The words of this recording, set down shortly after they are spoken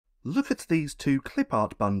look at these two clip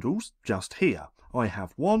art bundles just here. I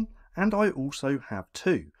have one and I also have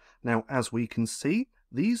two. Now, as we can see,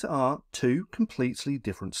 these are two completely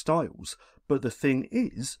different styles, but the thing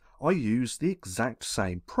is, I use the exact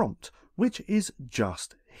same prompt, which is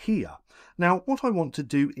just here. Now, what I want to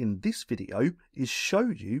do in this video is show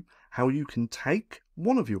you how you can take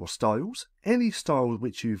one of your styles, any style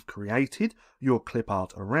which you've created your clip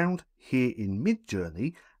art around here in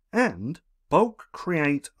Midjourney, and bulk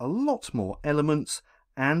create a lot more elements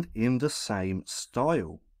and in the same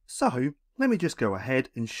style. So let me just go ahead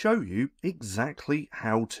and show you exactly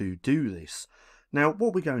how to do this. Now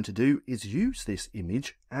what we're going to do is use this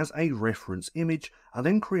image as a reference image and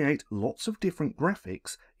then create lots of different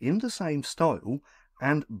graphics in the same style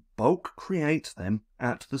and bulk create them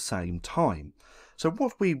at the same time. So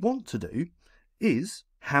what we want to do is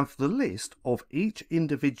have the list of each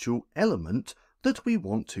individual element that we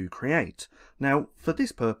want to create. Now for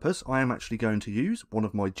this purpose I am actually going to use one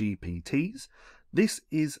of my GPTs. This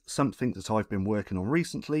is something that I've been working on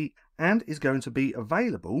recently and is going to be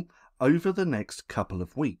available over the next couple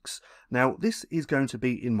of weeks. Now this is going to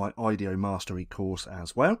be in my IDEO Mastery course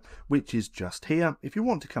as well, which is just here. If you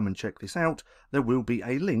want to come and check this out, there will be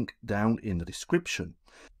a link down in the description.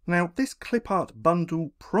 Now this clip art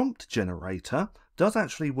bundle prompt generator does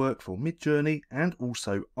actually work for Midjourney and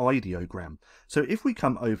also Ideogram. So if we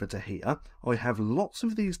come over to here, I have lots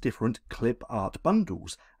of these different clip art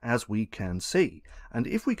bundles, as we can see. And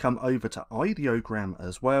if we come over to Ideogram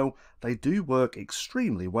as well, they do work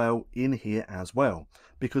extremely well in here as well,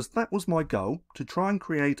 because that was my goal, to try and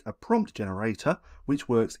create a prompt generator which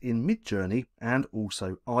works in Midjourney and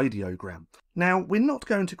also Ideogram. Now we're not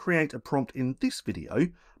going to create a prompt in this video,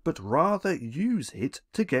 but rather use it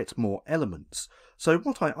to get more elements. So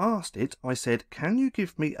what I asked it, I said, can you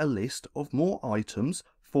give me a list of more items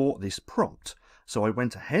for this prompt? So I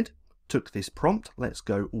went ahead, took this prompt, let's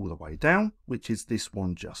go all the way down, which is this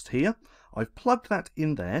one just here. I've plugged that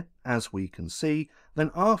in there, as we can see. Then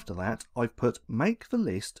after that, I've put make the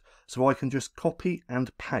list, so I can just copy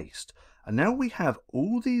and paste. And now we have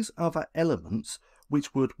all these other elements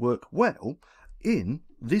which would work well in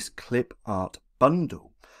this clip art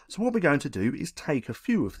bundle. So what we're going to do is take a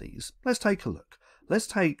few of these. Let's take a look. Let's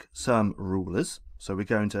take some rulers. So we're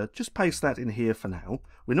going to just paste that in here for now.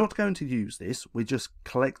 We're not going to use this. We're just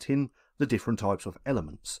collecting the different types of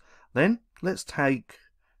elements. Then let's take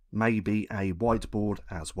maybe a whiteboard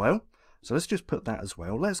as well. So let's just put that as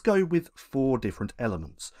well. Let's go with 4 different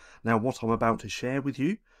elements. Now what I'm about to share with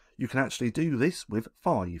you, you can actually do this with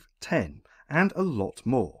 5, 10 and a lot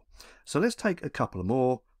more. So let's take a couple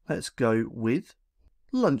more. Let's go with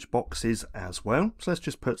lunch boxes as well. So let's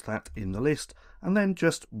just put that in the list and then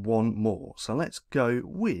just one more. So let's go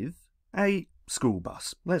with a school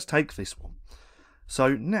bus. Let's take this one. So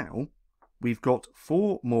now we've got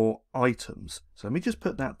 4 more items. So let me just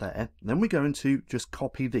put that there. Then we're going to just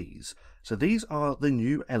copy these. So these are the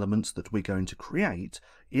new elements that we're going to create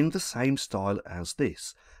in the same style as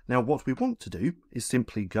this. Now what we want to do is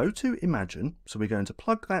simply go to Imagine. So we're going to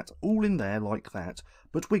plug that all in there like that,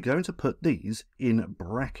 but we're going to put these in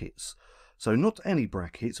brackets. So not any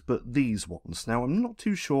brackets, but these ones. Now I'm not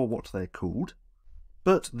too sure what they're called,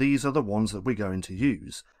 but these are the ones that we're going to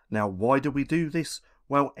use. Now why do we do this?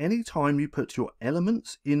 Well, anytime you put your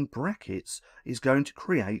elements in brackets, it's going to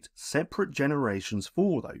create separate generations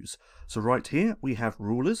for those. So right here we have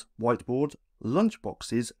rulers, whiteboard, lunch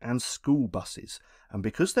boxes and school buses. And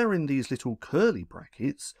because they're in these little curly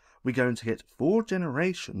brackets, we're going to get 4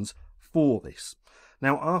 generations for this.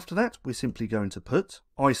 Now after that, we're simply going to put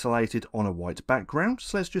isolated on a white background.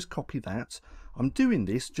 So let's just copy that. I'm doing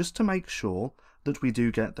this just to make sure that we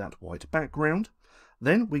do get that white background.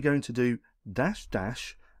 Then we're going to do --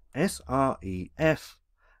 sref,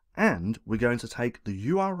 and we're going to take the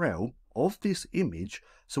URL of this image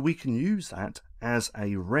so we can use that as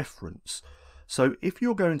a reference. So if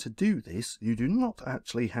you're going to do this, you do not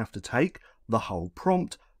actually have to take the whole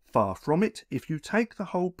prompt. Far from it. If you take the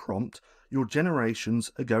whole prompt, your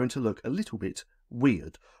generations are going to look a little bit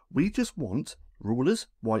weird. We just want rulers,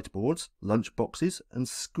 whiteboards, lunch boxes and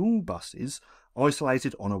school buses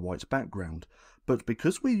isolated on a white background. But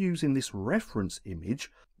because we're using this reference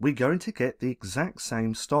image, we're going to get the exact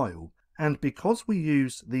same style. And because we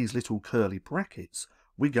use these little curly brackets,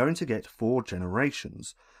 we're going to get 4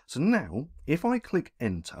 generations. So now, if I click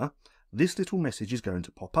enter, this little message is going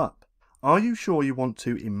to pop up. Are you sure you want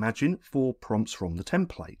to imagine 4 prompts from the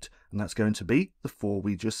template? And that's going to be the 4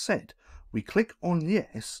 we just said. We click on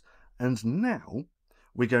yes, and now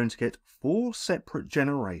we're going to get 4 separate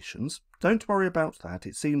generations. Don't worry about that.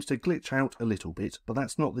 It seems to glitch out a little bit, but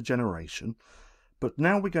that's not the generation. but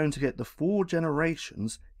now we're going to get the 4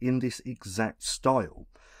 generations in this exact style.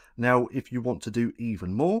 Now, if you want to do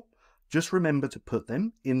even more, just remember to put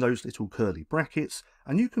them in those little curly brackets,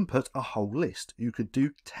 and you can put a whole list. You could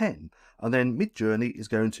do 10, and then Midjourney is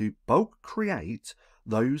going to bulk create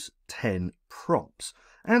those 10 prompts.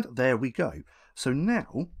 And there we go. So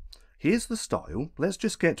now, here's the style. Let's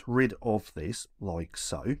just get rid of this, like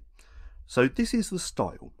so. So this is the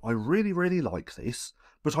style. I really, really like this,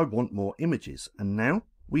 but I want more images. And now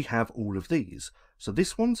we have all of these. So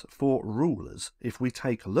this one's for rulers. If we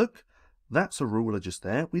take a look, that's a ruler just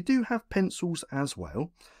there. We do have pencils as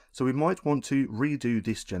well. So we might want to redo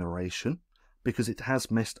this generation because it has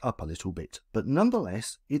messed up a little bit. But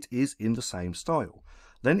nonetheless, it is in the same style.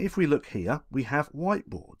 Then if we look here, we have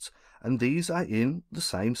whiteboards. And these are in the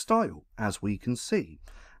same style, as we can see.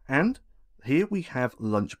 And here we have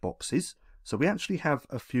lunch boxes. So we actually have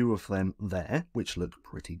a few of them there, which look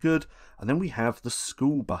pretty good. And then we have the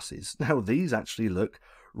school buses. Now these actually look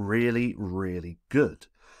really, really good.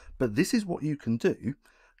 But this is what you can do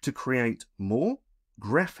to create more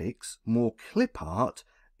graphics, more clip art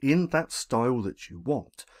in that style that you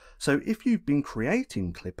want. So if you've been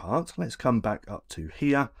creating clip art, let's come back up to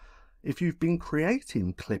here. If you've been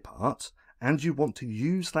creating clip art and you want to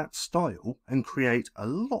use that style and create a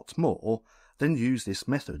lot more, then use this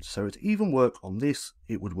method. So it even work on this,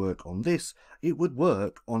 it would work on this, it would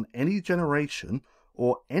work on any generation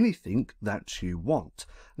or anything that you want.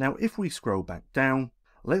 Now if we scroll back down,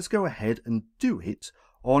 let's go ahead and do it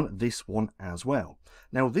on this one as well.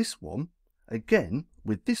 Now this one, again,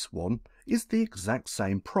 with this one, is the exact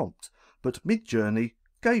same prompt, but Midjourney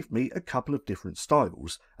gave me a couple of different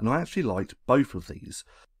styles, and I actually liked both of these.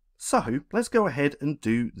 So let's go ahead and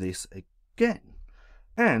do this again.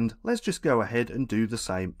 And let's just go ahead and do the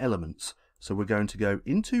same elements. So we're going to go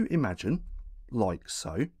into Imagine, like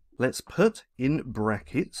so. Let's put in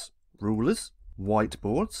brackets, rulers,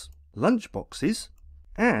 whiteboards, lunchboxes,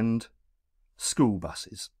 and school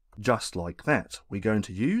buses. Just like that. We're going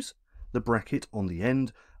to use the bracket on the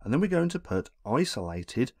end, and then we're going to put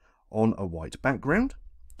isolated on a white background,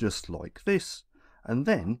 just like this. And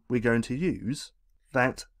then we're going to use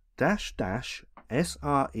that --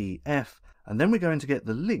 sref, and then we're going to get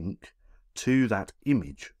the link to that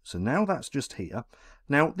image. So now that's just here.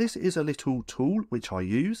 Now this is a little tool which I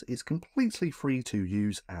use. It's completely free to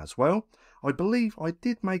use as well. I believe I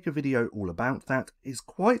did make a video all about that. It's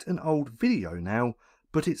quite an old video now,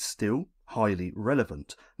 but it's still highly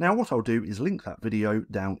relevant. Now what I'll do is link that video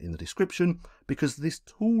down in the description because this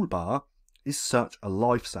toolbar is such a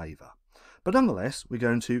lifesaver. But nonetheless, we're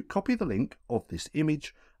going to copy the link of this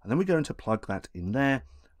image and then we're going to plug that in there.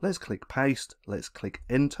 Let's click paste, let's click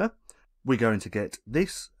enter. We're going to get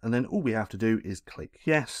this, and then all we have to do is click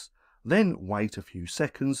yes, then wait a few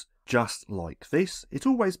seconds, just like this. It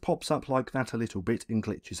always pops up like that a little bit and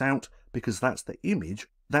glitches out because that's the image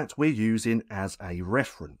that we're using as a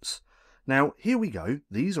reference. Now here we go,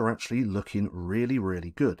 these are actually looking really,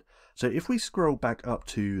 really good. So if we scroll back up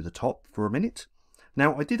to the top for a minute,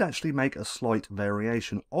 now I did actually make a slight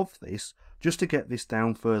variation of this just to get this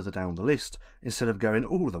down further down the list instead of going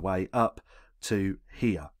all the way up to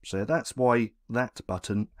here. So that's why that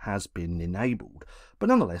button has been enabled. But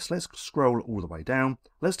nonetheless, let's scroll all the way down.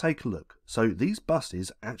 Let's take a look. So these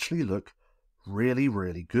buses actually look really,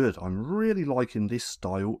 really good. I'm really liking this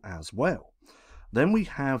style as well. Then we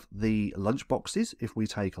have the lunch boxes. If we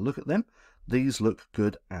take a look at them, these look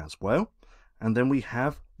good as well. And then we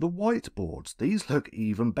have the whiteboards. These look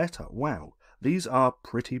even better. Wow. These are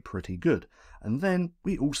pretty good. And then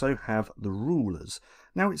we also have the rulers.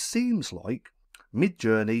 Now it seems like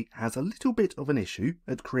Midjourney has a little bit of an issue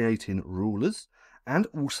at creating rulers and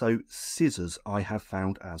also scissors, I have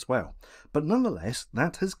found as well. But nonetheless,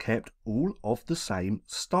 that has kept all of the same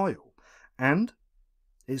style. And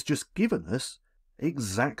it's just given us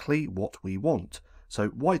exactly what we want. So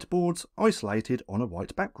whiteboards isolated on a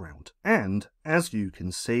white background. And as you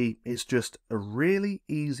can see, it's just a really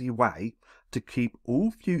easy way to keep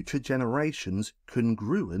all future generations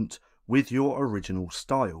congruent with your original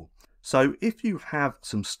style. So if you have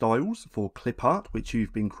some styles for clip art which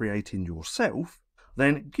you've been creating yourself,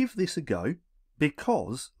 then give this a go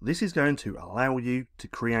because this is going to allow you to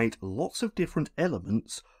create lots of different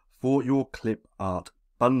elements for your clip art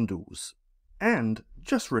bundles. And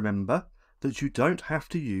just remember that you don't have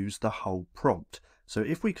to use the whole prompt. So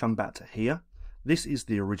if we come back to here, this is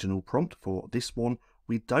the original prompt for this one.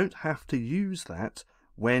 We don't have to use that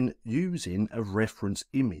when using a reference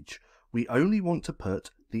image. We only want to put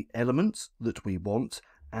the elements that we want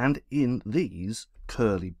and in these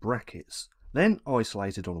curly brackets. then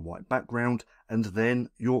isolated on a white background, and then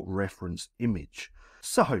your reference image.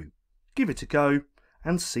 So give it a go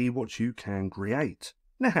and see what you can create.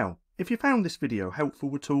 Now, if you found this video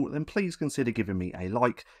helpful at all, then please consider giving me a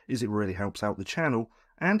like, as it really helps out the channel.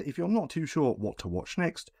 And if you're not too sure what to watch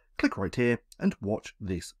next, click right here and watch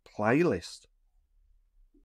this playlist.